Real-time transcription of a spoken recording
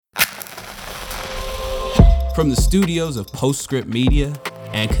from the studios of Postscript Media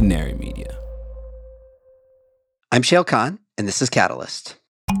and Canary Media. I'm Shayle Kann, and this is Catalyst.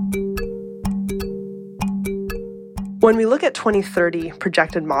 When we look at 2030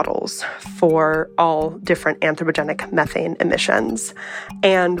 projected models for all different anthropogenic methane emissions,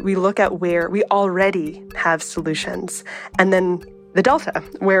 and we look at where we already have solutions, and then the delta,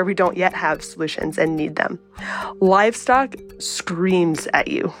 where we don't yet have solutions and need them, livestock screams at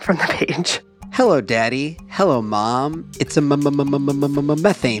you from the page. Hello, Daddy. Hello, Mom. It's a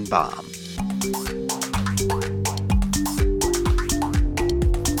methane bomb.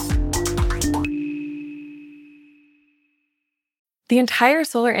 The entire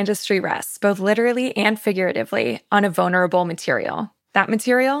solar industry rests, both literally and figuratively, on a vulnerable material. That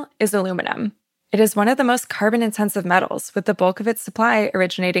material is aluminum. It is one of the most carbon-intensive metals, with the bulk of its supply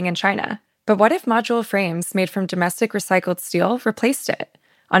originating in China. But what if module frames made from domestic recycled steel replaced it?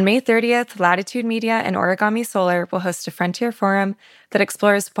 On May 30th, Latitude Media and Origami Solar will host a Frontier Forum that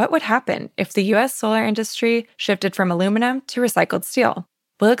explores what would happen if the U.S. solar industry shifted from aluminum to recycled steel.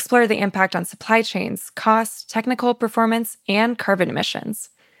 We'll explore the impact on supply chains, cost, technical performance, and carbon emissions.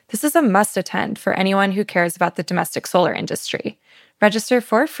 This is a must-attend for anyone who cares about the domestic solar industry. Register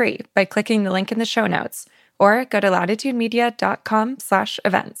for free by clicking the link in the show notes, or go to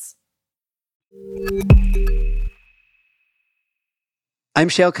latitudemedia.com/events. I'm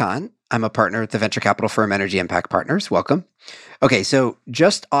Shayle Kann. I'm a partner at the venture capital firm Energy Impact Partners. Welcome. Okay, so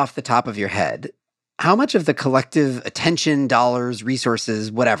just off the top of your head, how much of the collective attention, dollars, resources,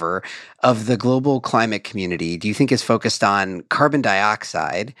 whatever, of the global climate community do you think is focused on carbon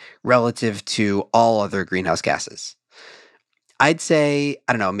dioxide relative to all other greenhouse gases? I'd say,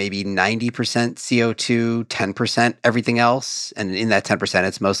 I don't know, maybe 90% CO2, 10% everything else. And in that 10%,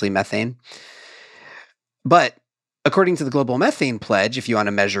 it's mostly methane. But according to the Global Methane Pledge, if you want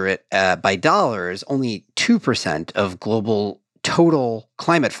to measure it by dollars, only 2% of global total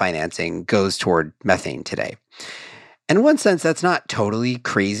climate financing goes toward methane today. And in one sense, that's not totally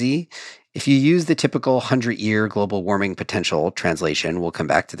crazy. If you use the typical 100-year global warming potential translation, we'll come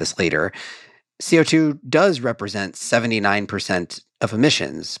back to this later, CO2 does represent 79% of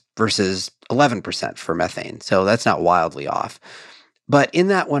emissions versus 11% for methane. So that's not wildly off. But in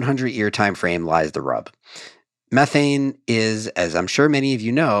that 100-year time frame lies the rub. Methane is, as I'm sure many of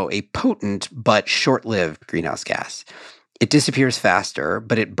you know, a potent but short-lived greenhouse gas. It disappears faster,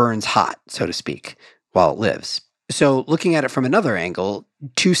 but it burns hot, so to speak, while it lives. So looking at it from another angle,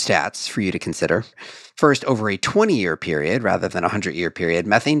 two stats for you to consider. First, over a 20-year period rather than a 100-year period,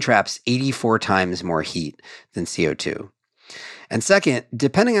 methane traps 84 times more heat than CO2. And second,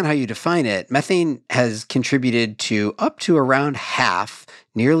 depending on how you define it, methane has contributed to up to around half,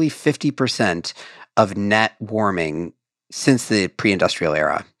 nearly 50%, of net warming since the pre-industrial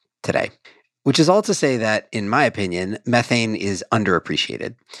era today. Which is all to say that, in my opinion, methane is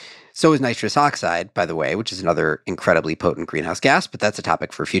underappreciated. So is nitrous oxide, by the way, which is another incredibly potent greenhouse gas, but that's a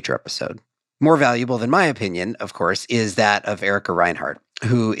topic for a future episode. More valuable than my opinion, of course, is that of Erica Reinhart,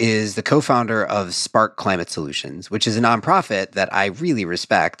 who is the co-founder of Spark Climate Solutions, which is a nonprofit that I really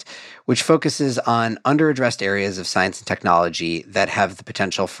respect, which focuses on underaddressed areas of science and technology that have the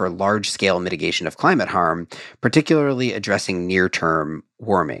potential for large-scale mitigation of climate harm, particularly addressing near-term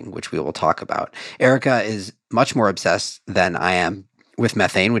warming, which we will talk about. Erica is much more obsessed than I am with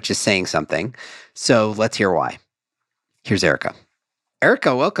methane, which is saying something. So let's hear why. Here's Erica.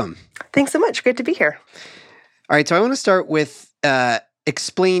 Erica, welcome. Thanks so much. Great to be here. All right, so I want to start with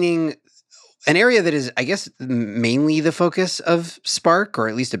explaining an area that is, I guess, mainly the focus of Spark, or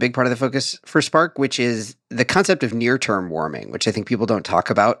at least a big part of the focus for Spark, which is the concept of near-term warming, which I think people don't talk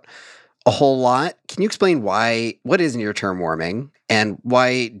about a whole lot. Can you explain what is near-term warming, and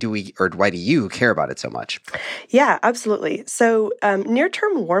why do you care about it so much? Yeah, absolutely. So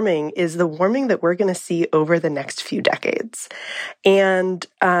near-term warming is the warming that we're going to see over the next few decades. And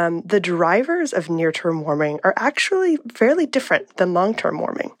the drivers of near-term warming are actually fairly different than long-term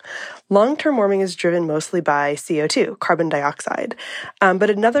warming. Long-term warming is driven mostly by CO2, carbon dioxide. But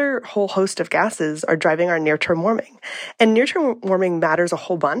another whole host of gases are driving our near-term warming. And near-term warming matters a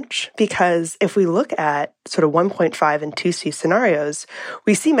whole bunch because if we look at sort of 1.5 and 2C scenarios,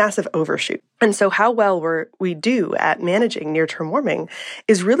 we see massive overshoot. And so how well we do at managing near-term warming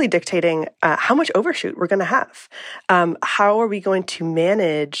is really dictating how much overshoot we're going to have. How are we going to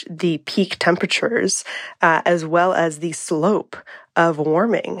manage the peak temperatures as well as the slope of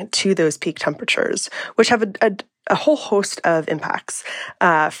warming to those peak temperatures, which have a whole host of impacts,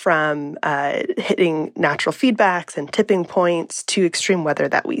 from hitting natural feedbacks and tipping points to extreme weather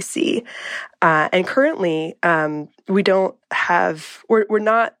that we see. And currently, we're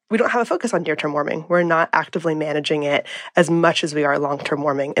not we don't have a focus on near-term warming. We're not actively managing it as much as we are long-term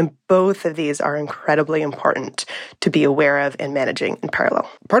warming. And both of these are incredibly important to be aware of and managing in parallel.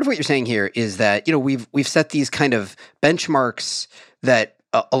 Part of what you're saying here is that, we've set these kind of benchmarks that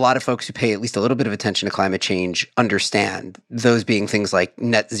a lot of folks who pay at least a little bit of attention to climate change understand, those being things like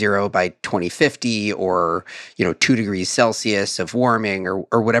net zero by 2050 or, 2 degrees Celsius of warming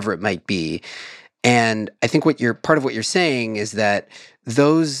or whatever it might be. And I think part of what you're saying is that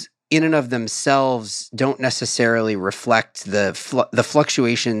those in and of themselves don't necessarily reflect the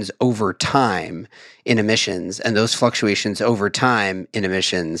fluctuations over time in emissions. And those fluctuations over time in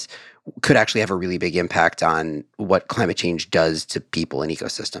emissions could actually have a really big impact on what climate change does to people and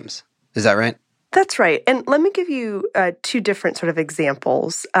ecosystems. Is that right? That's right. And let me give you two different sort of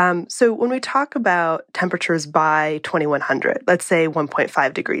examples. So when we talk about temperatures by 2100, let's say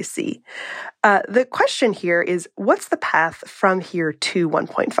 1.5 degrees C, the question here is, what's the path from here to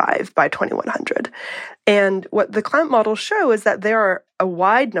 1.5 by 2100? And what the climate models show is that there are a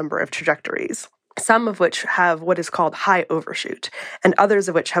wide number of trajectories, some of which have what is called high overshoot, and others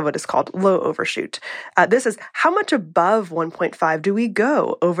of which have what is called low overshoot. This is how much above 1.5 do we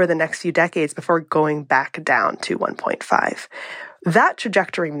go over the next few decades before going back down to 1.5? That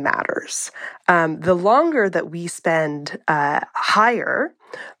trajectory matters. The longer that we spend higher,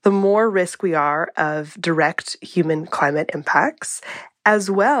 the more risk we are of direct human climate impacts,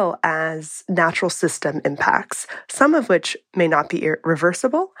 as well as natural system impacts, some of which may not be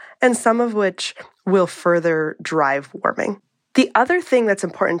reversible, and some of which will further drive warming. The other thing that's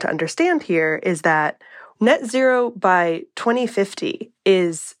important to understand here is that net zero by 2050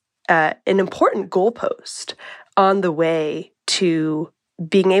 is an important goalpost on the way to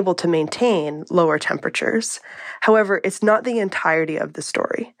being able to maintain lower temperatures. However, it's not the entirety of the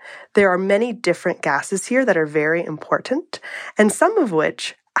story. There are many different gases here that are very important, and some of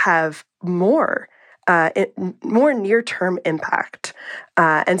which have more near-term impact.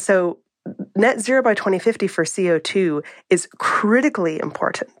 And so net zero by 2050 for CO2 is critically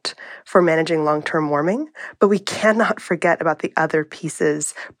important for managing long-term warming, but we cannot forget about the other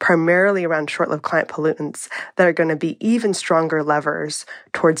pieces, primarily around short-lived climate pollutants, that are going to be even stronger levers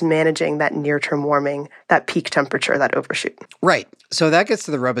towards managing that near-term warming, that peak temperature, that overshoot. Right. So that gets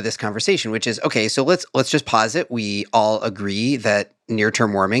to the rub of this conversation, which is, okay, so let's just posit we all agree that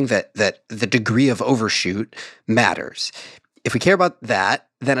near-term warming, that the degree of overshoot matters. If we care about that,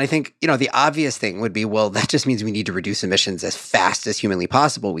 then I think, the obvious thing would be, well, that just means we need to reduce emissions as fast as humanly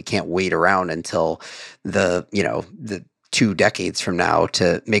possible. We can't wait around until the 2 decades from now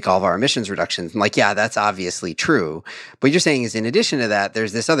to make all of our emissions reductions. And yeah, that's obviously true. But what you're saying is, in addition to that,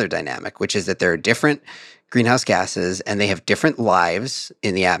 there's this other dynamic, which is that there are different greenhouse gases and they have different lives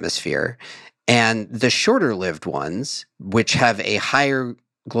in the atmosphere. And the shorter lived ones, which have a higher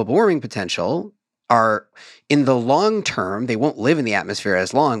global warming potential, are in the long term, they won't live in the atmosphere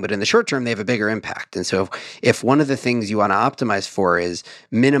as long, but in the short term, they have a bigger impact. And so if one of the things you want to optimize for is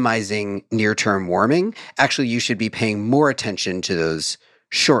minimizing near-term warming, actually you should be paying more attention to those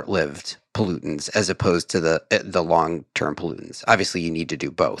short-lived pollutants as opposed to the long-term pollutants. Obviously, you need to do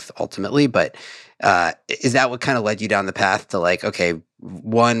both ultimately, but is that what kind of led you down the path to okay,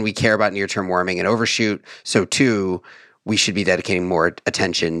 one, we care about near-term warming and overshoot, so two, we should be dedicating more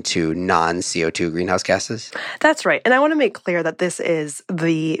attention to non-CO2 greenhouse gases? That's right. And I want to make clear that this is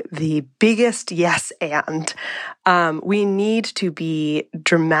the biggest yes and. We need to be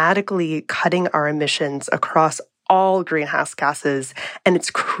dramatically cutting our emissions across all greenhouse gases, and it's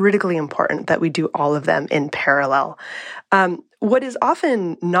critically important that we do all of them in parallel. What is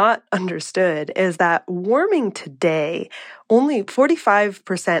often not understood is that warming today, only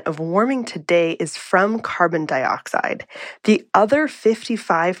 45% of warming today is from carbon dioxide. The other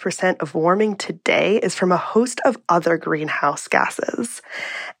 55% of warming today is from a host of other greenhouse gases.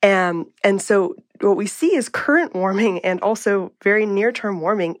 And so what we see is current warming and also very near-term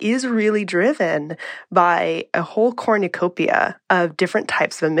warming is really driven by a whole cornucopia of different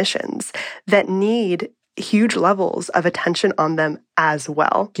types of emissions that need huge levels of attention on them as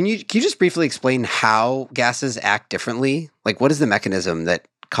well. Can you just briefly explain how gases act differently? What is the mechanism that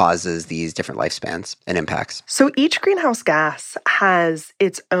causes these different lifespans and impacts? So each greenhouse gas has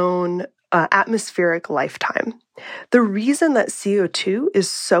its own atmospheric lifetime. The reason that CO2 is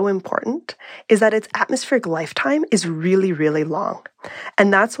so important is that its atmospheric lifetime is really, really long.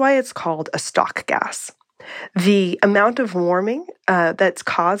 And that's why it's called a stock gas. The amount of warming that's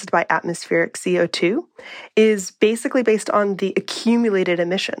caused by atmospheric CO2 is basically based on the accumulated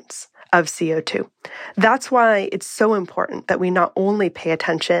emissions of CO2. That's why it's so important that we not only pay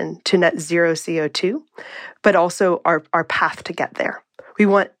attention to net zero CO2, but also our path to get there. We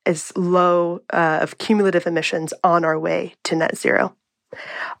want as low of cumulative emissions on our way to net zero.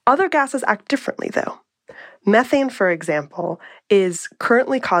 Other gases act differently, though. Methane, for example, is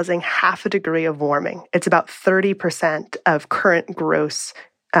currently causing 0.5 degree of warming. It's about 30% of current gross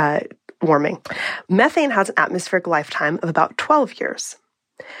warming. Methane has an atmospheric lifetime of about 12 years.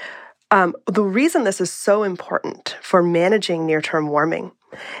 The reason this is so important for managing near-term warming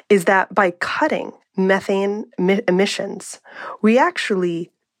is that by cutting methane emissions, we actually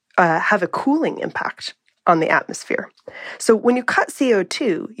have a cooling impact on the atmosphere. So when you cut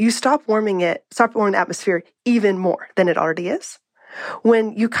CO2, you stop warming the atmosphere even more than it already is.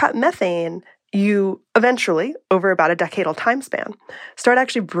 When you cut methane, you eventually, over about a decadal time span, start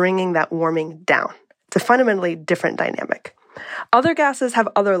actually bringing that warming down. It's a fundamentally different dynamic. Other gases have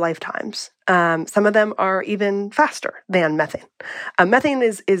other lifetimes. Some of them are even faster than methane. Methane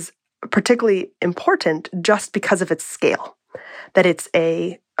is particularly important just because of its scale, that it's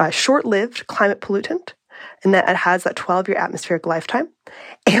a short-lived climate pollutant, and that it has that 12-year atmospheric lifetime,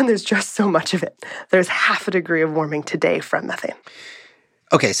 and there's just so much of it. There's 0.5 degree of warming today from methane.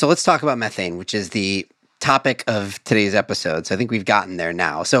 Okay, so let's talk about methane, which is the topic of today's episode. So I think we've gotten there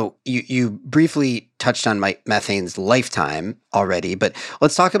now. So you briefly touched on methane's lifetime already, but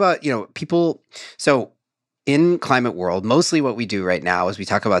let's talk about, people. So in climate world, mostly what we do right now is we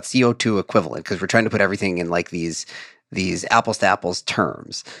talk about CO2 equivalent because we're trying to put everything in like these apples to apples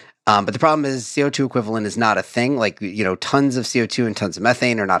terms. But the problem is CO2 equivalent is not a thing. Like, tons of CO2 and tons of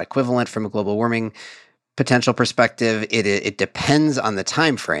methane are not equivalent from a global warming potential perspective. It depends on the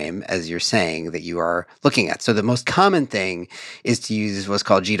time frame, as you're saying, that you are looking at. So the most common thing is to use what's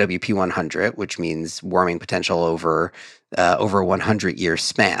called GWP 100, which means warming potential over a 100-year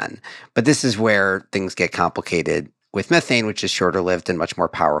span. But this is where things get complicated with methane, which is shorter lived and much more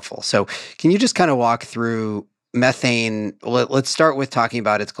powerful. So can you just kind of walk through methane? Let's start with talking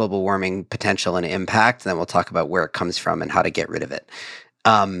about its global warming potential and impact, and then we'll talk about where it comes from and how to get rid of it.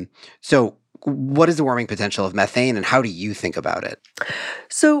 So what is the warming potential of methane, and how do you think about it?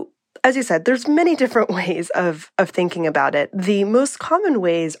 So, as you said, there's many different ways of thinking about it. The most common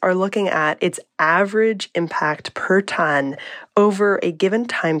ways are looking at its average impact per ton over a given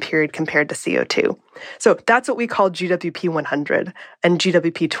time period compared to CO2. So that's what we call GWP 100 and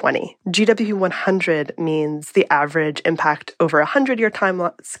GWP 20. GWP 100 means the average impact over a 100-year time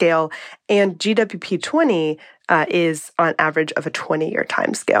scale, and GWP 20 is on average of a 20-year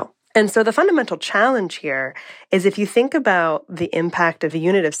time scale. And so the fundamental challenge here is if you think about the impact of a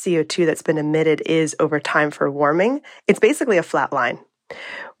unit of CO2 that's been emitted is over time for warming, it's basically a flat line.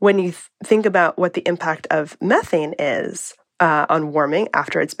 When you think about what the impact of methane is on warming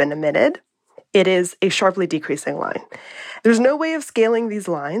after it's been emitted, it is a sharply decreasing line. There's no way of scaling these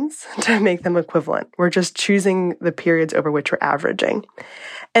lines to make them equivalent. We're just choosing the periods over which we're averaging.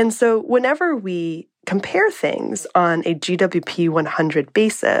 And so whenever we compare things on a GWP 100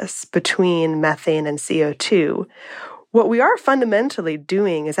 basis between methane and CO2, what we are fundamentally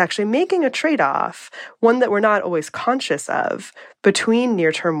doing is actually making a trade-off, one that we're not always conscious of, between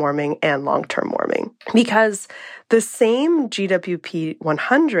near-term warming and long-term warming. Because the same GWP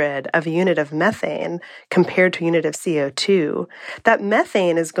 100 of a unit of methane compared to a unit of CO2, that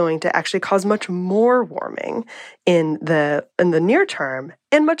methane is going to actually cause much more warming in the near term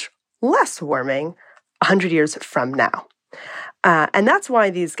and much less warming 100 years from now. And that's why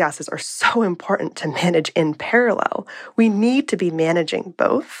these gases are so important to manage in parallel. We need to be managing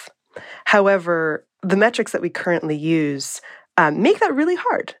both. However, the metrics that we currently use make that really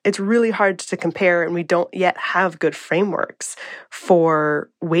hard. It's really hard to compare, and we don't yet have good frameworks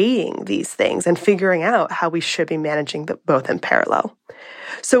for weighing these things and figuring out how we should be managing both in parallel.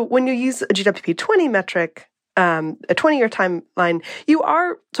 So when you use a GWP 20 metric, a 20-year timeline, you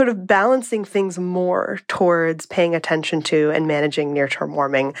are sort of balancing things more towards paying attention to and managing near-term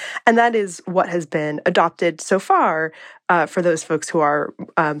warming. And that is what has been adopted so far for those folks who are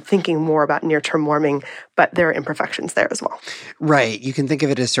thinking more about near-term warming, but there are imperfections there as well. Right. You can think of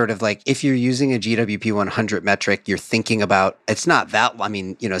it as sort of like if you're using a GWP 100 metric, you're thinking about, it's not that,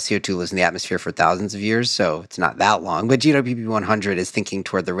 CO2 lives in the atmosphere for thousands of years, so it's not that long. But GWP 100 is thinking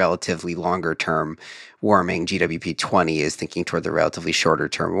toward the relatively longer term warming. GWP 20 is thinking toward the relatively shorter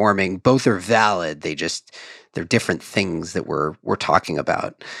term warming. Both are valid. They're different things that we're talking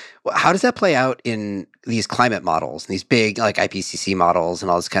about. How does that play out in these climate models, these big like IPCC models and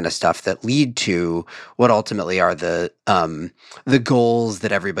all this kind of stuff that lead to what ultimately are the goals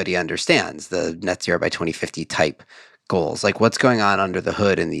that everybody understands, the net zero by 2050 type goals? Like what's going on under the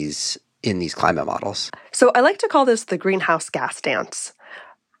hood in these climate models? So I like to call this the greenhouse gas dance.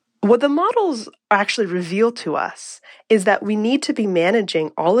 What the models actually reveal to us is that we need to be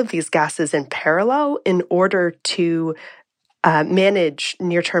managing all of these gases in parallel in order to manage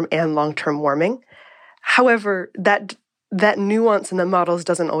near-term and long-term warming. However, that nuance in the models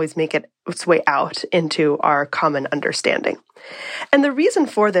doesn't always make its way out into our common understanding. And the reason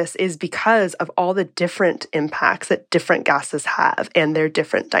for this is because of all the different impacts that different gases have and their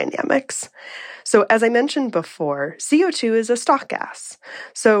different dynamics. So as I mentioned before, CO2 is a stock gas.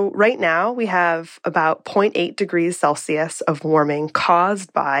 So right now we have about 0.8 degrees Celsius of warming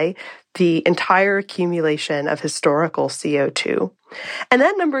caused by the entire accumulation of historical CO2. And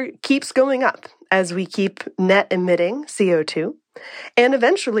that number keeps going up as we keep net emitting CO2. And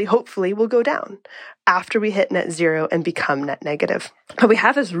eventually, hopefully, will go down after we hit net zero and become net negative. But we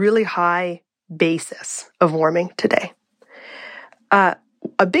have this really high basis of warming today.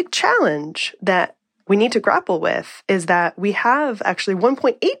 A big challenge that we need to grapple with is that we have actually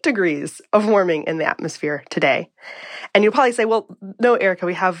 1.8 degrees of warming in the atmosphere today. And you'll probably say, well, no, Erica,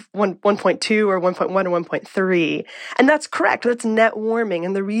 we have 1.2 or 1.1 or 1.3. And that's correct. That's net warming.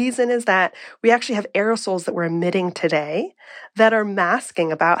 And the reason is that we actually have aerosols that we're emitting today that are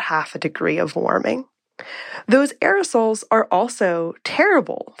masking about half a degree of warming. Those aerosols are also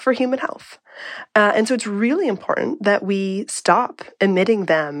terrible for human health. And so it's really important that we stop emitting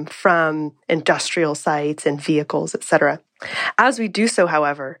them from industrial sites and vehicles, et cetera. As we do so,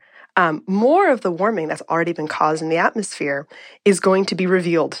 however, more of the warming that's already been caused in the atmosphere is going to be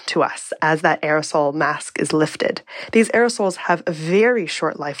revealed to us as that aerosol mask is lifted. These aerosols have a very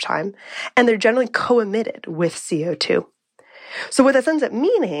short lifetime, and they're generally co-emitted with CO2. So what this ends up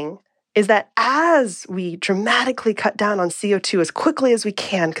meaning is that as we dramatically cut down on CO2 as quickly as we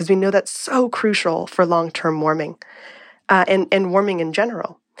can, because we know that's so crucial for long-term warming and warming in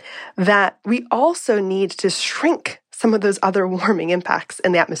general, that we also need to shrink some of those other warming impacts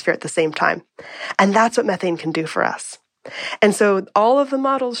in the atmosphere at the same time. And that's what methane can do for us. And so all of the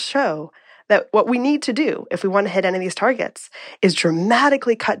models show that what we need to do if we want to hit any of these targets is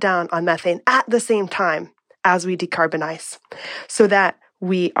dramatically cut down on methane at the same time as we decarbonize, so that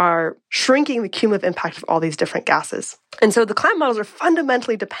we are shrinking the cumulative impact of all these different gases. And so the climate models are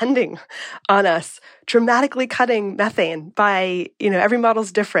fundamentally depending on us dramatically cutting methane by, every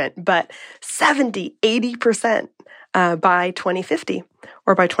model's different, but 70, 80% by 2050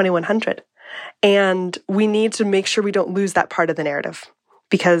 or by 2100. And we need to make sure we don't lose that part of the narrative,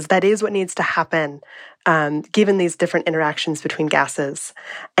 because that is what needs to happen given these different interactions between gases.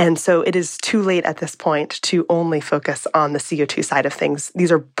 And so it is too late at this point to only focus on the CO2 side of things.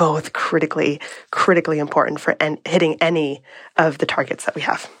 These are both critically important for hitting any of the targets that we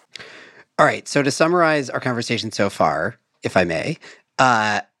have. All right. So to summarize our conversation so far, if I may,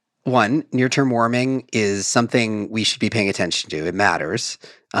 one, near-term warming is something we should be paying attention to. It matters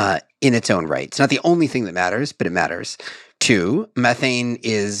in its own right. It's not the only thing that matters, but it matters. Two, methane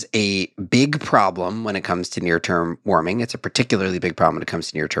is a big problem when it comes to near-term warming. It's a particularly big problem when it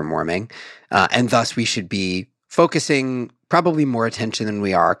comes to near-term warming. And thus, we should be focusing probably more attention than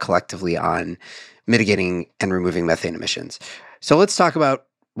we are collectively on mitigating and removing methane emissions. So let's talk about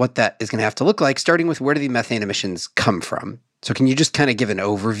what that is going to have to look like, starting with where do the methane emissions come from? So can you just kind of give an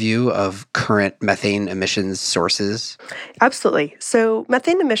overview of current methane emissions sources? Absolutely. So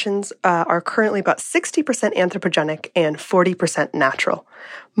methane emissions are currently about 60% anthropogenic and 40% natural.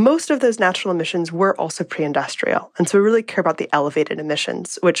 Most of those natural emissions were also pre-industrial. And so we really care about the elevated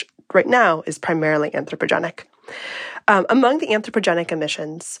emissions, which right now is primarily anthropogenic. Among the anthropogenic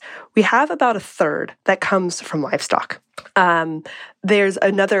emissions, we have about a third that comes from livestock. There's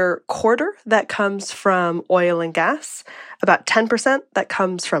another quarter that comes from oil and gas, about 10% that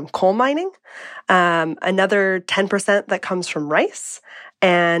comes from coal mining, another 10% that comes from rice,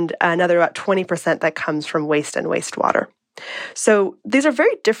 and another about 20% that comes from waste and wastewater. So these are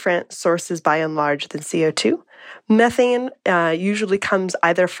very different sources by and large than CO2. Methane usually comes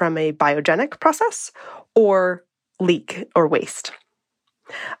either from a biogenic process or leak or waste.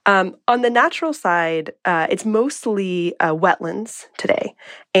 On the natural side, it's mostly wetlands today,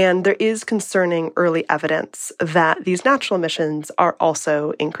 and there is concerning early evidence that these natural emissions are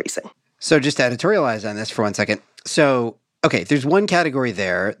also increasing. So just to editorialize on this for 1 second. So, okay, there's one category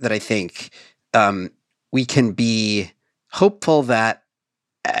there that I think we can be hopeful that,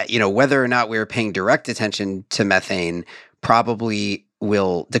 whether or not we're paying direct attention to methane probably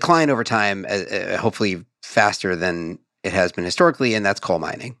will decline over time, hopefully faster than it has been historically, and that's coal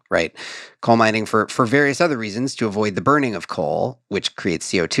mining, right? Coal mining for various other reasons, to avoid the burning of coal, which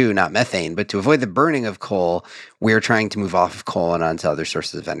creates CO2, not methane, but to avoid the burning of coal, we're trying to move off of coal and onto other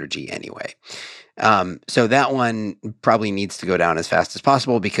sources of energy anyway. So that one probably needs to go down as fast as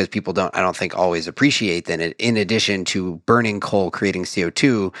possible, because people I don't think always appreciate that in addition to burning coal creating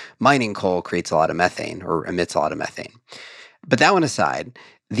CO2, mining coal creates a lot of methane, or emits a lot of methane. But that one aside,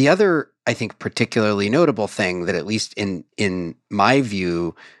 the other, I think, particularly notable thing that, at least in my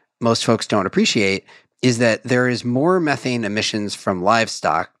view, most folks don't appreciate is that there is more methane emissions from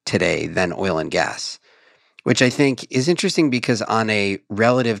livestock today than oil and gas, which I think is interesting, because on a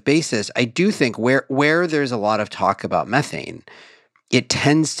relative basis, I do think where there's a lot of talk about methane, it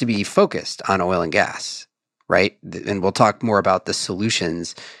tends to be focused on oil and gas, right? And we'll talk more about the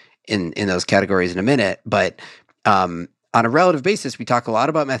solutions in those categories in a minute. But on a relative basis, we talk a lot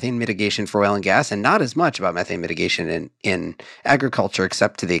about methane mitigation for oil and gas, and not as much about methane mitigation in agriculture,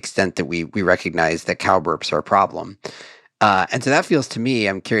 except to the extent that we recognize that cow burps are a problem. And so that feels to me,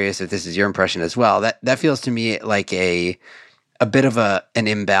 I'm curious if this is your impression as well, that feels to me like a bit of an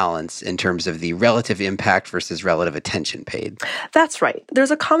imbalance in terms of the relative impact versus relative attention paid. That's right.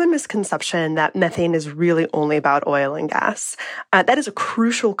 There's a common misconception that methane is really only about oil and gas. That is a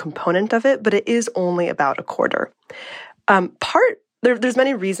crucial component of it, but it is only about a quarter. There's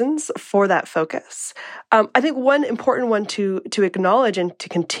many reasons for that focus. I think one important one to acknowledge and to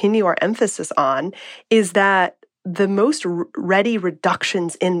continue our emphasis on is that the most ready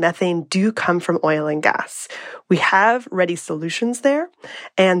reductions in methane do come from oil and gas. We have ready solutions there,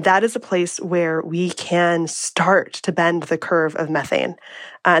 and that is a place where we can start to bend the curve of methane.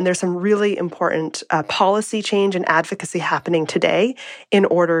 And there's some really important policy change and advocacy happening today in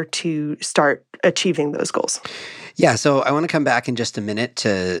order to start achieving those goals. Yeah, so I want to come back in just a minute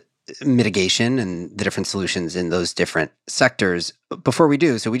to mitigation and the different solutions in those different sectors. Before we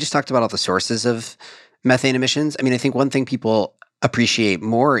do, so we just talked about all the sources of methane emissions. I mean, I think one thing people appreciate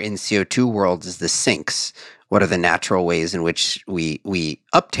more in CO2 worlds is the sinks. What are the natural ways in which we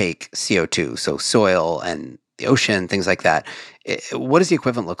uptake CO2? So soil and the ocean, things like that. What does the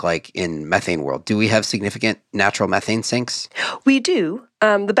equivalent look like in methane world? Do we have significant natural methane sinks? We do.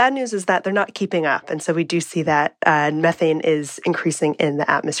 The bad news is that they're not keeping up. And so we do see that methane is increasing in the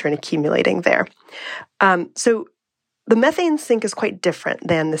atmosphere and accumulating there. So the methane sink is quite different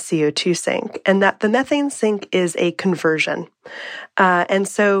than the CO2 sink, and that the methane sink is a conversion. And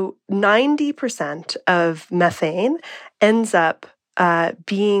so 90% of methane ends up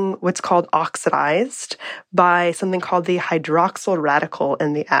being what's called oxidized by something called the hydroxyl radical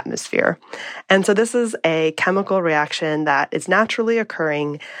in the atmosphere. And so this is a chemical reaction that is naturally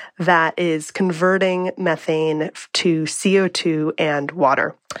occurring that is converting methane to CO2 and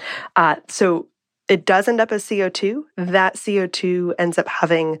water. So it does end up as CO2. That CO2 ends up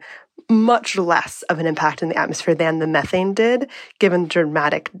having much less of an impact in the atmosphere than the methane did, given the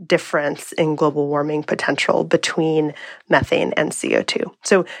dramatic difference in global warming potential between methane and CO2.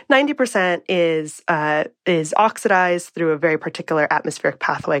 So 90% is oxidized through a very particular atmospheric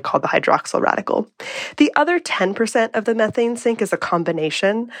pathway called the hydroxyl radical. The other 10% of the methane sink is a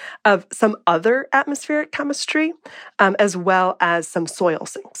combination of some other atmospheric chemistry, as well as some soil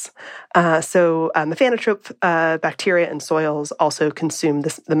sinks. So methanotrope bacteria in soils also consume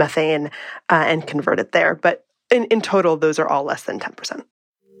the methane and convert it there. But in total, those are all less than 10%.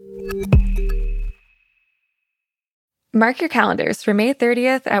 Mark your calendars for May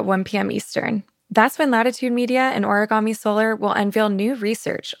 30th at 1 p.m. Eastern. That's when Latitude Media and Origami Solar will unveil new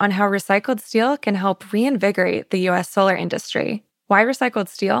research on how recycled steel can help reinvigorate the U.S. solar industry. Why recycled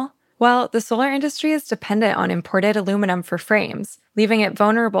steel? Well, the solar industry is dependent on imported aluminum for frames, leaving it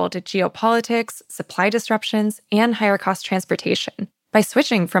vulnerable to geopolitics, supply disruptions, and higher cost transportation. By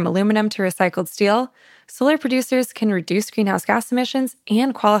switching from aluminum to recycled steel, solar producers can reduce greenhouse gas emissions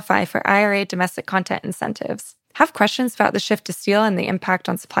and qualify for IRA domestic content incentives. Have questions about the shift to steel and the impact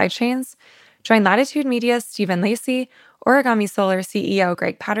on supply chains? Join Latitude Media's Stephen Lacey, Origami Solar CEO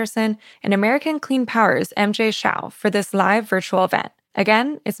Greg Patterson, and American Clean Power's MJ Shao for this live virtual event.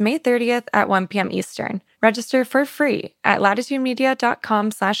 Again, it's May 30th at 1 p.m. Eastern. Register for free at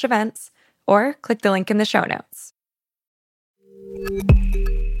latitudemedia.com/events or click the link in the show notes.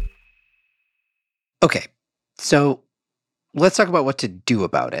 Okay, so let's talk about what to do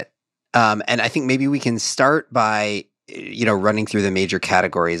about it. And I think maybe we can start by, running through the major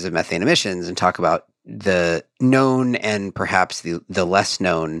categories of methane emissions and talk about the known and perhaps the less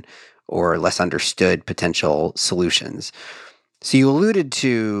known or less understood potential solutions. So you alluded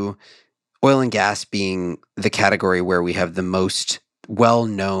to oil and gas being the category where we have the most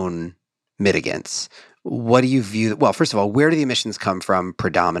well-known mitigants. What do you view? Well, first of all, where do the emissions come from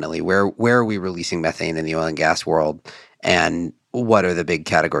predominantly? Where are we releasing methane in the oil and gas world? And what are the big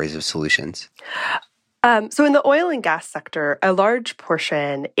categories of solutions? So in the oil and gas sector, a large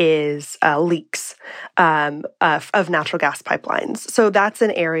portion is leaks of natural gas pipelines. So that's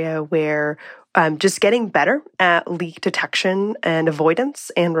an area where just getting better at leak detection and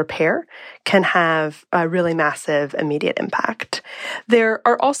avoidance and repair can have a really massive immediate impact. There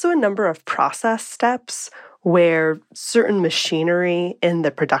are also a number of process steps where certain machinery in the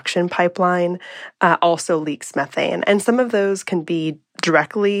production pipeline also leaks methane. And some of those can be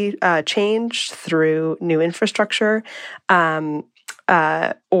directly changed through new infrastructure or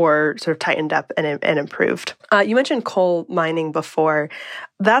sort of tightened up and improved. You mentioned coal mining before.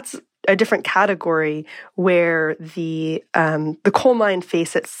 That's a different category where the coal mine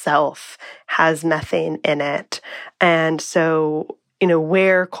face itself has methane in it. And so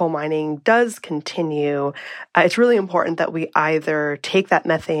where coal mining does continue, it's really important that we either take that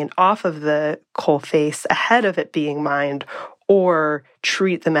methane off of the coal face ahead of it being mined or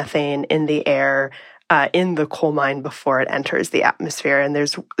treat the methane in the air in the coal mine before it enters the atmosphere. And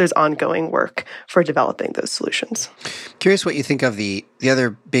there's ongoing work for developing those solutions. Curious what you think of the other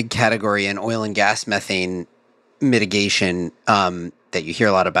big category in oil and gas methane mitigation that you hear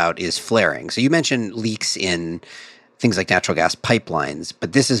a lot about is flaring. So you mentioned leaks in things like natural gas pipelines,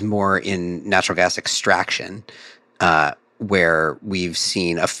 but this is more in natural gas extraction, where we've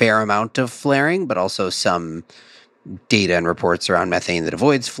seen a fair amount of flaring, but also some data and reports around methane that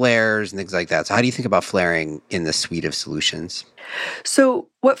avoids flares and things like that. So how do you think about flaring in the suite of solutions? So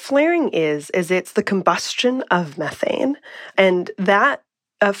what flaring is it's the combustion of methane, and that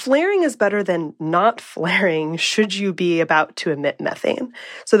flaring is better than not flaring should you be about to emit methane.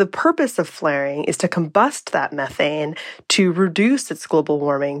 So the purpose of flaring is to combust that methane to reduce its global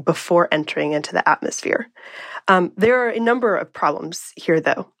warming before entering into the atmosphere. There are a number of problems here,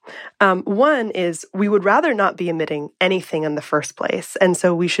 though. One is we would rather not be emitting anything in the first place, and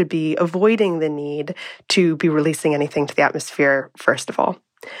so we should be avoiding the need to be releasing anything to the atmosphere, first of all.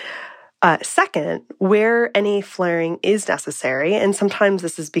 Second, where any flaring is necessary, and sometimes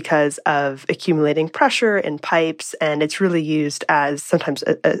this is because of accumulating pressure in pipes, and it's really used as sometimes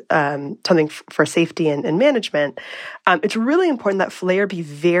something for safety and management, it's really important that flare be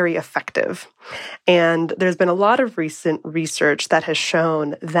very effective. And there's been a lot of recent research that has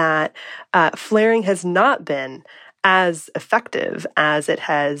shown that flaring has not been as effective as it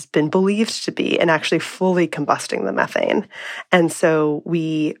has been believed to be in actually fully combusting the methane. And so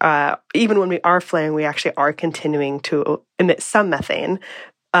we, even when we are flaring, we actually are continuing to emit some methane,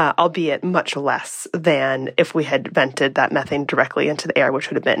 albeit much less than if we had vented that methane directly into the air, which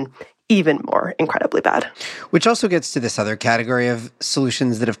would have been even more incredibly bad. Which also gets to this other category of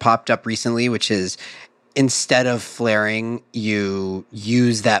solutions that have popped up recently, which is instead of flaring, you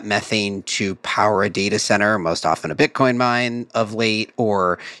use that methane to power a data center, most often a Bitcoin mine of late,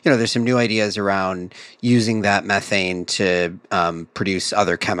 or, there's some new ideas around using that methane to produce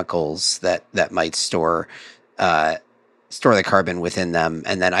other chemicals that might store the carbon within them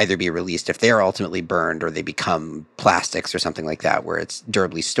and then either be released if they are ultimately burned or they become plastics or something like that, where it's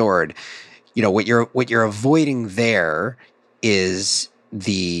durably stored. What you're avoiding there is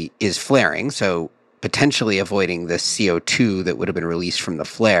flaring. So potentially avoiding the CO2 that would have been released from the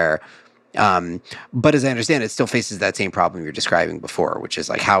flare. But as I understand, it still faces that same problem you're describing before, which is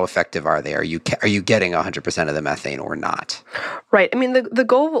like, how effective are they? Are you getting 100% of the methane or not? Right. I mean, the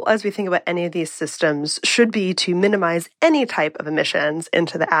goal as we think about any of these systems should be to minimize any type of emissions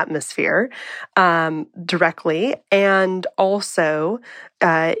into the atmosphere directly. And also,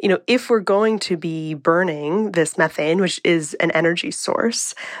 if we're going to be burning this methane, which is an energy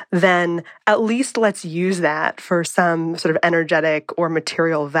source, then at least let's use that for some sort of energetic or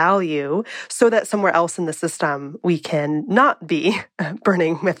material value so that somewhere else in the system we can not be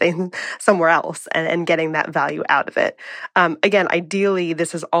burning methane somewhere else and getting that value out of it. Again, ideally,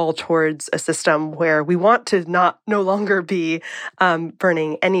 this is all towards a system where we want to no longer be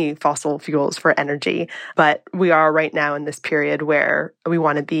burning any fossil fuels for energy, but we are right now in this period where we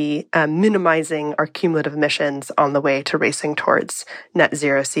want to be minimizing our cumulative emissions on the way to racing towards net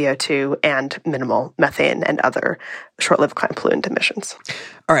zero CO2 and minimal methane and other short-lived climate pollutant emissions.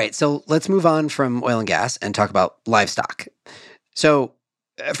 All right, so let's move on from oil and gas and talk about livestock. So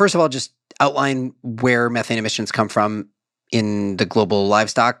first of all, just outline where methane emissions come from in the global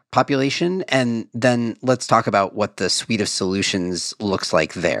livestock population? And then let's talk about what the suite of solutions looks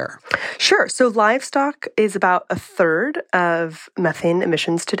like there. Sure. So livestock is about a third of methane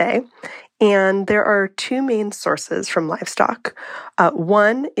emissions today. And there are two main sources from livestock.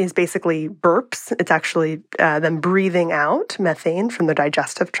 One is basically burps. It's actually them breathing out methane from the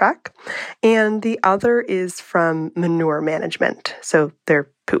digestive tract. And the other is from manure management, so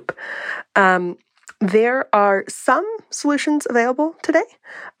their poop. There are some solutions available today,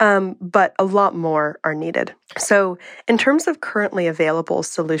 but a lot more are needed. So in terms of currently available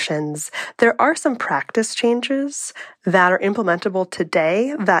solutions, there are some practice changes that are implementable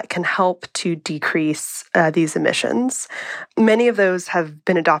today that can help to decrease these emissions. Many of those have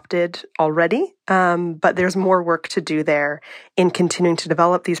been adopted already, but there's more work to do there in continuing to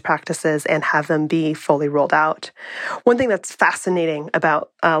develop these practices and have them be fully rolled out. One thing that's fascinating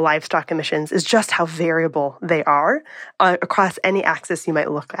about livestock emissions is just how variable they are across any axis you might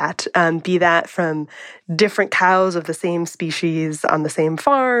look at, be that from different cows of the same species on the same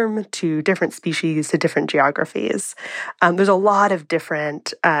farm to different species to different geographies. There's a lot of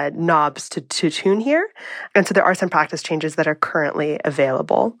different knobs to tune here. And so there are some practice changes that are currently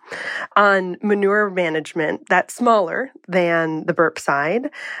available. On manure management, that's smaller than the burp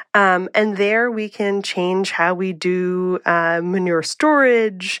side. And there we can change how we do manure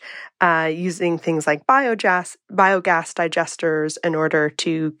storage, using things like biogas digesters in order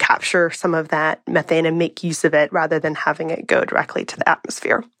to capture some of that methane and make use of it rather than having it go directly to the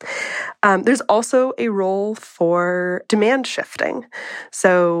atmosphere. There's also a role for demand shifting.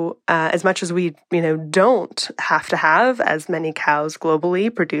 So as much as we don't have to have as many cows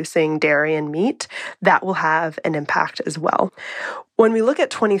globally producing dairy and meat, that will have an impact as well. When we look at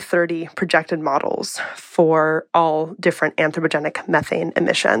 2030 projected models for all different anthropogenic methane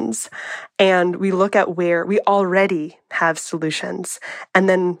emissions, and we look at where we already have solutions, and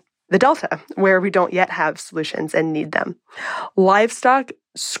then the delta, where we don't yet have solutions and need them, livestock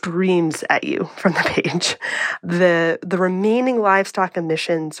screams at you from the page. The remaining livestock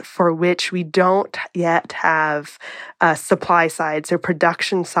emissions for which we don't yet have supply side, so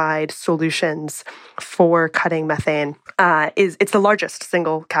production side solutions for cutting methane, it's the largest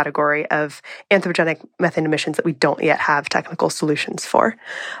single category of anthropogenic methane emissions that we don't yet have technical solutions for.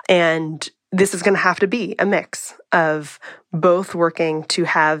 And this is going to have to be a mix of both working to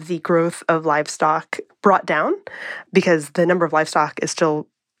have the growth of livestock brought down, because the number of livestock is still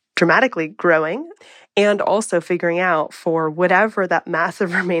dramatically growing, and also figuring out for whatever that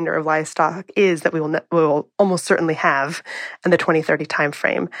massive remainder of livestock is that we will almost certainly have in the 2030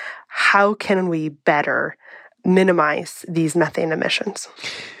 timeframe, how can we better minimize these methane emissions?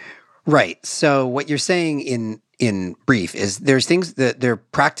 Right. So what you're saying in brief is there's things that there are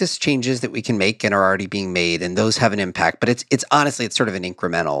practice changes that we can make and are already being made, and those have an impact, but it's honestly, it's sort of an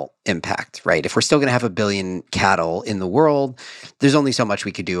incremental impact, right? If we're still going to have 1 billion cattle in the world, there's only so much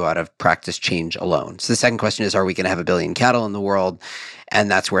we could do out of practice change alone. So the second question is, are we going to have 1 billion cattle in the world? And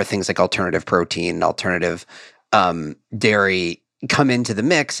that's where things like alternative protein, alternative dairy come into the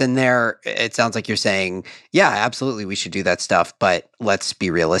mix. And there, it sounds like you're saying, yeah, absolutely, we should do that stuff, but let's be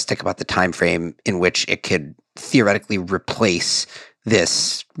realistic about the time frame in which it could theoretically replace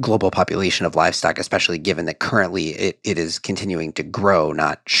this global population of livestock, especially given that currently it is continuing to grow,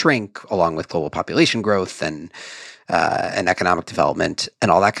 not shrink, along with global population growth and economic development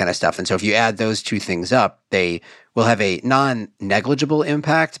and all that kind of stuff. And so if you add those two things up, they will have a non-negligible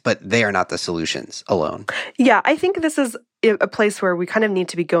impact, but they are not the solutions alone. Yeah, I think this is a place where we kind of need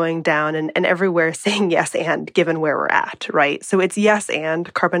to be going down and everywhere saying yes and, given where we're at, right? So it's yes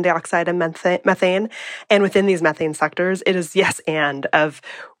and carbon dioxide and methane. And within these methane sectors, it is yes and of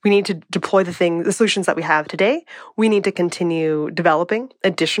we need to deploy the solutions that we have today. We need to continue developing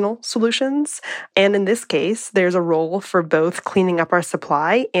additional solutions. And in this case, there's a role for both cleaning up our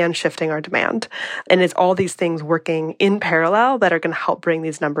supply and shifting our demand. And it's all these things working in parallel that are going to help bring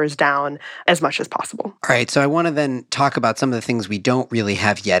these numbers down as much as possible. All right. So I want to then talk about some of the things we don't really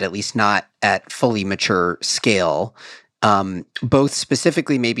have yet, at least not at fully mature scale, both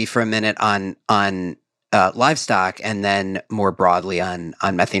specifically maybe for a minute on livestock, and then more broadly on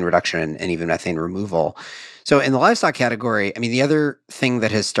methane reduction and even methane removal. So in the livestock category, I mean, the other thing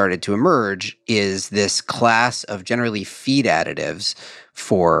that has started to emerge is this class of generally feed additives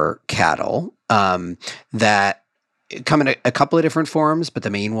for cattle that come in a couple of different forms, but the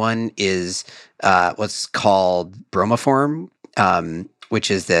main one is what's called bromoform,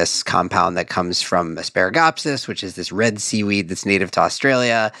 which is this compound that comes from Asparagopsis, which is this red seaweed that's native to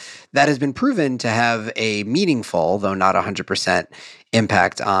Australia, that has been proven to have a meaningful, though not 100%,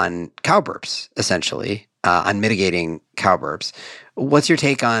 impact on cow burps, essentially. on mitigating cow burps. What's your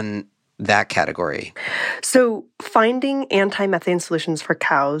take on that category? So finding anti-methane solutions for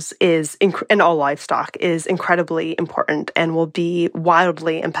cows and all livestock is incredibly important and will be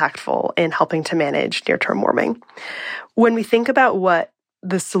wildly impactful in helping to manage near-term warming. When we think about what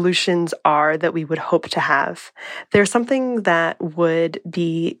the solutions are that we would hope to have, there's something that would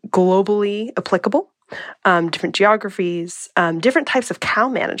be globally applicable. Different geographies, different types of cow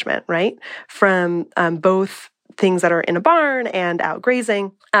management, right? From both things that are in a barn and out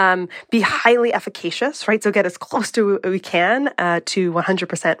grazing, be highly efficacious, right? So get as close to we can to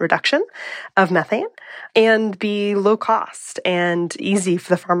 100% reduction of methane, and be low cost and easy for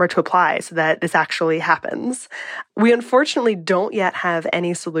the farmer to apply so that this actually happens. We unfortunately don't yet have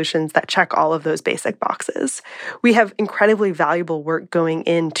any solutions that check all of those basic boxes. We have incredibly valuable work going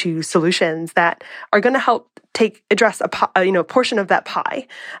into solutions that are going to help address a portion of that pie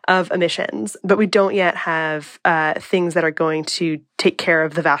of emissions, but we don't yet have things that are going to take care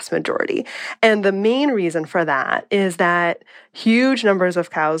of the vast majority. And the main reason for that is that huge numbers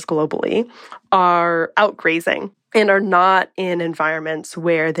of cows globally are out grazing and are not in environments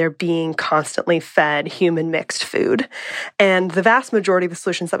where they're being constantly fed human mixed food. And the vast majority of the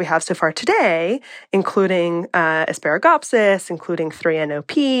solutions that we have so far today, including Asparagopsis, including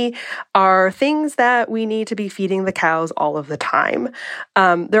 3-NOP, are things that we need to be feeding the cows all of the time.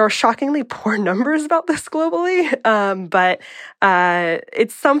 There are shockingly poor numbers about this globally, but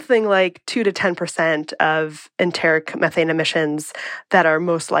it's something like 2 to 10% of enteric methane emissions that are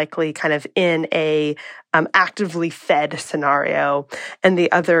most likely kind of in a actively fed scenario, and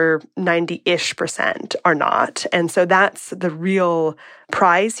the other 90-ish% are not. And so that's the real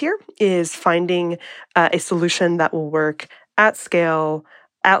prize here, is finding a solution that will work at scale,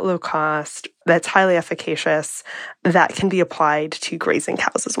 at low cost, that's highly efficacious, that can be applied to grazing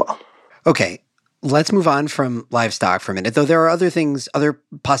cows as well. Okay. Let's move on from livestock for a minute, though there are other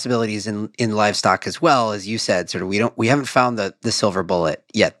possibilities in livestock as well. As you said, sort of we haven't found the silver bullet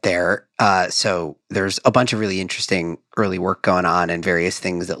yet there. So there's a bunch of really interesting early work going on and various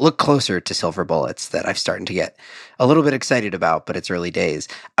things that look closer to silver bullets that I'm starting to get a little bit excited about, but it's early days.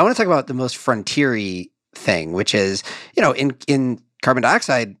 I want to talk about the most frontier-y thing, which is, in carbon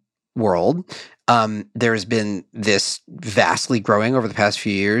dioxide world, there's been this vastly growing over the past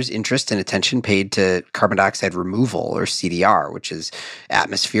few years interest and attention paid to carbon dioxide removal, or CDR, which is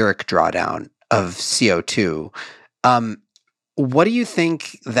atmospheric drawdown of CO2. What do you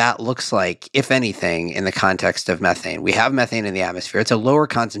think that looks like, if anything, in the context of methane? We have methane in the atmosphere. It's a lower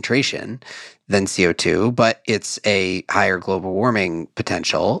concentration than CO2, but it's a higher global warming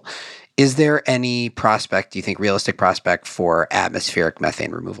potential. Is there any prospect, do you think, realistic prospect for atmospheric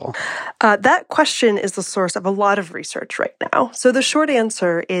methane removal? That question is the source of a lot of research right now. So the short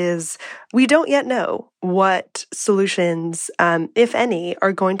answer is we don't yet know what solutions, if any,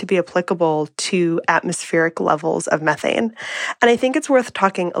 are going to be applicable to atmospheric levels of methane. And I think it's worth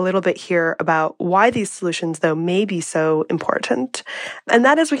talking a little bit here about why these solutions, though, may be so important. And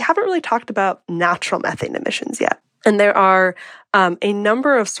that is, we haven't really talked about natural methane emissions yet. And there are a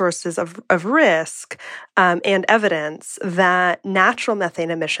number of sources of risk and evidence that natural methane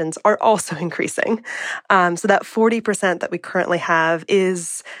emissions are also increasing. So that 40% that we currently have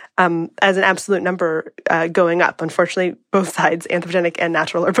is, as an absolute number, going up. Unfortunately, both sides, anthropogenic and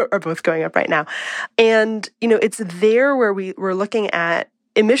natural, are both going up right now. And, it's there where we're looking at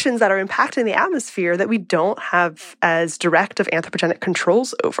emissions that are impacting the atmosphere that we don't have as direct of anthropogenic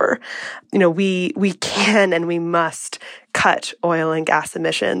controls over. We can and we must cut oil and gas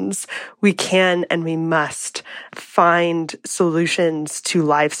emissions. We can and we must find solutions to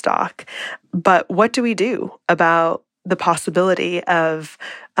livestock. But what do we do about the possibility of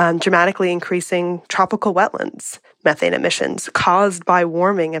dramatically increasing tropical wetlands methane emissions caused by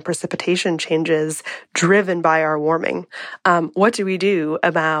warming and precipitation changes driven by our warming? What do we do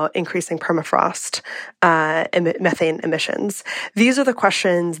about increasing permafrost methane emissions? These are the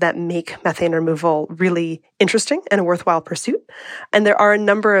questions that make methane removal really interesting and a worthwhile pursuit. And there are a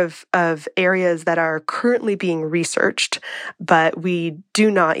number of areas that are currently being researched, but we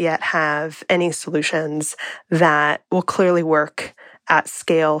do not yet have any solutions that will clearly work at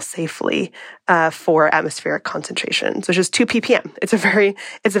scale safely for atmospheric concentrations, which is 2 ppm. It's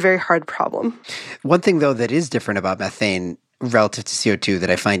a very hard problem. One thing, though, that is different about methane relative to CO2 that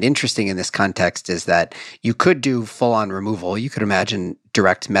I find interesting in this context is that you could do full-on removal. You could imagine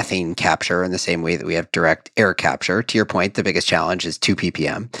direct methane capture in the same way that we have direct air capture. To your point, the biggest challenge is 2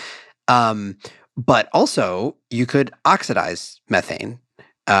 ppm. But also, you could oxidize methane.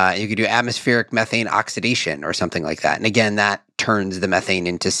 You could do atmospheric methane oxidation or something like that. And again, that turns the methane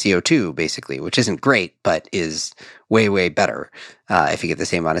into CO2, basically, which isn't great, but is way, way better if you get the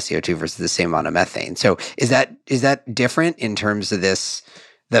same amount of CO2 versus the same amount of methane. So is that different in terms of this,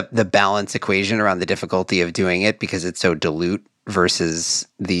 the balance equation around the difficulty of doing it because it's so dilute versus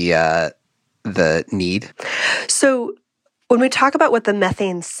the need? So when we talk about what the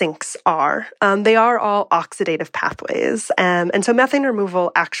methane sinks are, they are all oxidative pathways. And so methane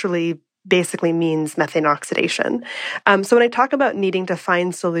removal actually basically means methane oxidation. So when I talk about needing to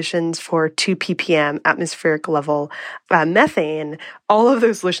find solutions for 2 ppm atmospheric level methane, all of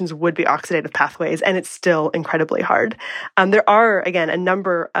those solutions would be oxidative pathways, and it's still incredibly hard. There are, again, a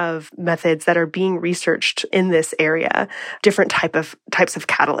number of methods that are being researched in this area, different types of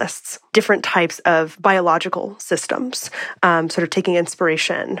catalysts, different types of biological systems, sort of taking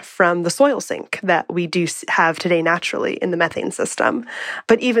inspiration from the soil sink that we do have today naturally in the methane system.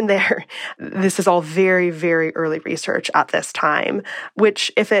 But even there, this is all very, very early research at this time, which,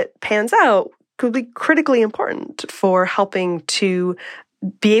 if it pans out, could be critically important for helping to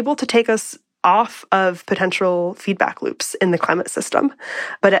be able to take us off of potential feedback loops in the climate system.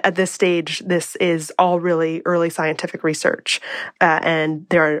 But at this stage, this is all really early scientific research, and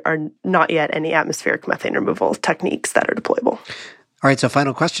there are not yet any atmospheric methane removal techniques that are deployable. All right, so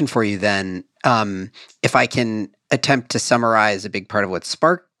final question for you then. If I can attempt to summarize a big part of what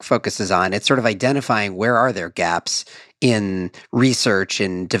Spark focuses on, it's sort of identifying where are there gaps in research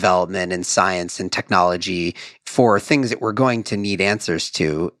and development and science and technology for things that we're going to need answers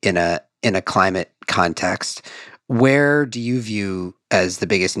to in a climate context. Where do you view as the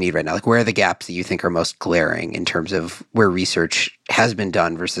biggest need right now? Like, where are the gaps that you think are most glaring in terms of where research has been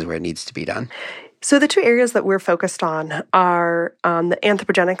done versus where it needs to be done? So the two areas that we're focused on are on the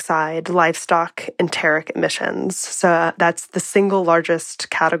anthropogenic side, livestock enteric emissions. So that's the single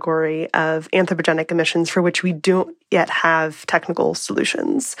largest category of anthropogenic emissions for which we don't yet have technical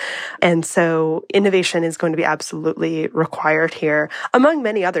solutions. And so innovation is going to be absolutely required here, among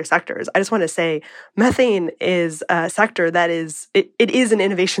many other sectors. I just want to say methane is a sector that is, it is an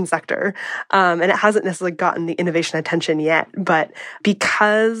innovation sector, and it hasn't necessarily gotten the innovation attention yet. But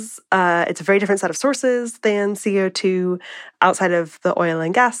because it's a very different set of sources than CO2 outside of the oil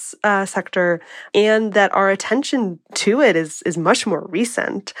and gas sector, and that our attention to it is much more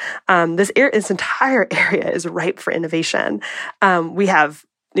recent, this entire area is ripe for innovation. We haven't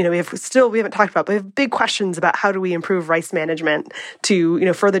talked about, but we have big questions about how do we improve rice management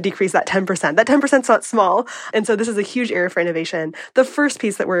to, further decrease that 10%. That 10% is not small. And so this is a huge area for innovation. The first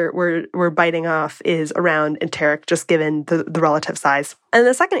piece that we're biting off is around enteric, just given the relative size. And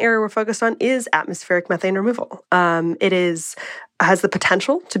the second area we're focused on is atmospheric methane removal. It has the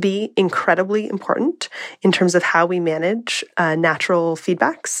potential to be incredibly important in terms of how we manage natural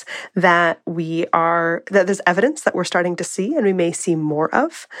feedbacks that there's evidence that we're starting to see and we may see more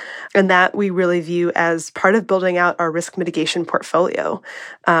of, and that we really view as part of building out our risk mitigation portfolio.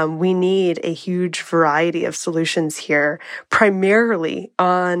 We need a huge variety of solutions here, primarily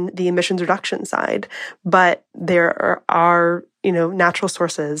on the emissions reduction side, but there are natural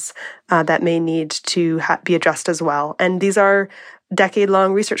sources that may need to be addressed as well. And these are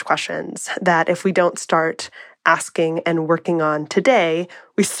decade-long research questions that if we don't start asking and working on today,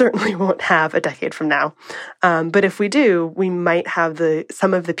 we certainly won't have a decade from now. But if we do, we might have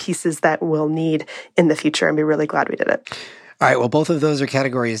some of the pieces that we'll need in the future, and be really glad we did it. All right. Well, both of those are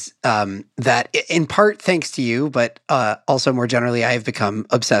categories that, in part, thanks to you, but also more generally, I've become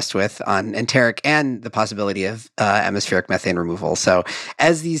obsessed with on enteric and the possibility of atmospheric methane removal. So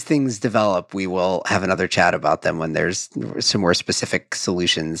as these things develop, we will have another chat about them when there's some more specific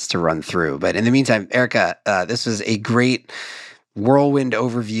solutions to run through. But in the meantime, Erica, this was a great whirlwind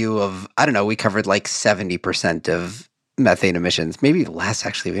overview of, we covered like 70% of methane emissions, maybe less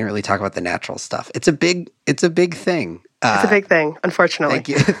actually. We didn't really talk about the natural stuff. It's a big thing. It's a big thing, unfortunately. Thank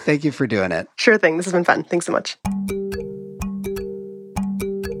you. Thank you for doing it. Sure thing. This has been fun. Thanks so much.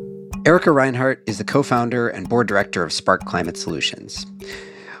 Erica Reinhart is the co-founder and board director of Spark Climate Solutions.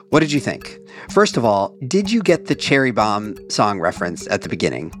 What did you think? First of all, did you get the Cherry Bomb song reference at the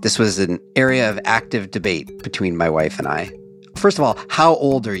beginning? This was an area of active debate between my wife and I. First of all, how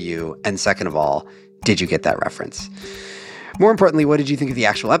old are you? And second of all, did you get that reference? More importantly, what did you think of the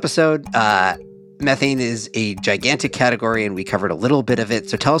actual episode? Methane is a gigantic category, and we covered a little bit of it.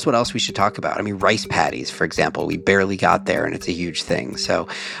 So tell us what else we should talk about. Rice paddies, for example. We barely got there, and it's a huge thing. So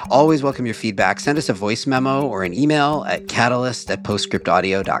always welcome your feedback. Send us a voice memo or an email at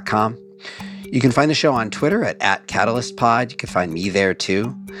catalyst@postscriptaudio.com. You can find the show on Twitter at @CatalystPod. You can find me there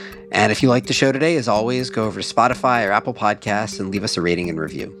too. And if you like the show today, as always, go over to Spotify or Apple Podcasts and leave us a rating and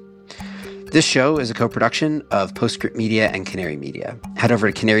review. This show is a co-production of Postscript Media and Canary Media. Head over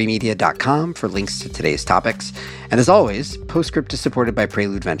to canarymedia.com for links to today's topics. And as always, Postscript is supported by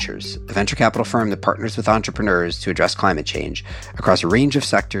Prelude Ventures, a venture capital firm that partners with entrepreneurs to address climate change across a range of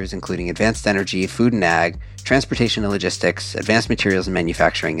sectors, including advanced energy, food and ag, transportation and logistics, advanced materials and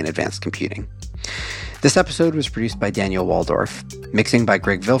manufacturing, and advanced computing. This episode was produced by Daniel Waldorf, mixing by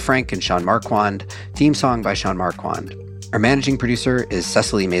Greg Vilfrank and Sean Marquand, theme song by Sean Marquand. Our managing producer is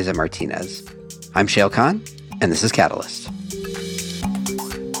Cecily Meza Martinez. I'm Shail Khan, and this is Catalyst.